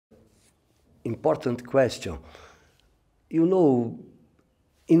important question. You know,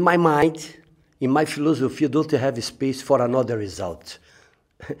 in my mind, in my philosophy, I don't have space for another result.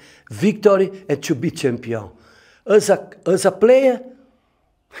 Victory and to be champion. As a player,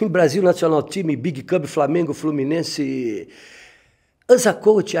 in Brazil national team, Big Club, Flamengo, Fluminense. As a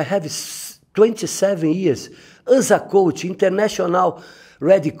coach, I have 27 years. As a coach, international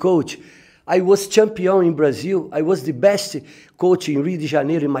ready coach, I was champion in Brazil. I was the best coach in Rio de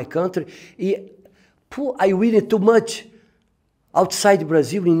Janeiro, in my country. I win too much outside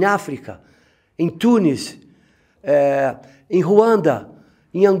Brazil, in Africa, in Tunis, in Rwanda,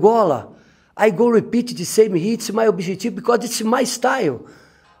 in Angola. I go repeat the same hit. It's my objective because it's my style.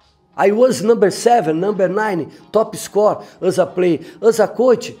 I was number 7, number 9, top scorer as a player. As a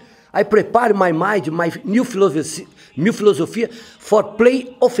coach, I prepare my mind, my new philosophy for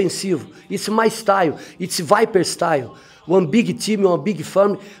play offensive. It's my style. It's Viper style. One big team, one big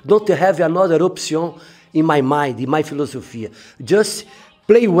family, don't have another option in my mind, in my philosophy. Just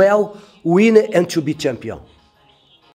play well, win, and to be champion.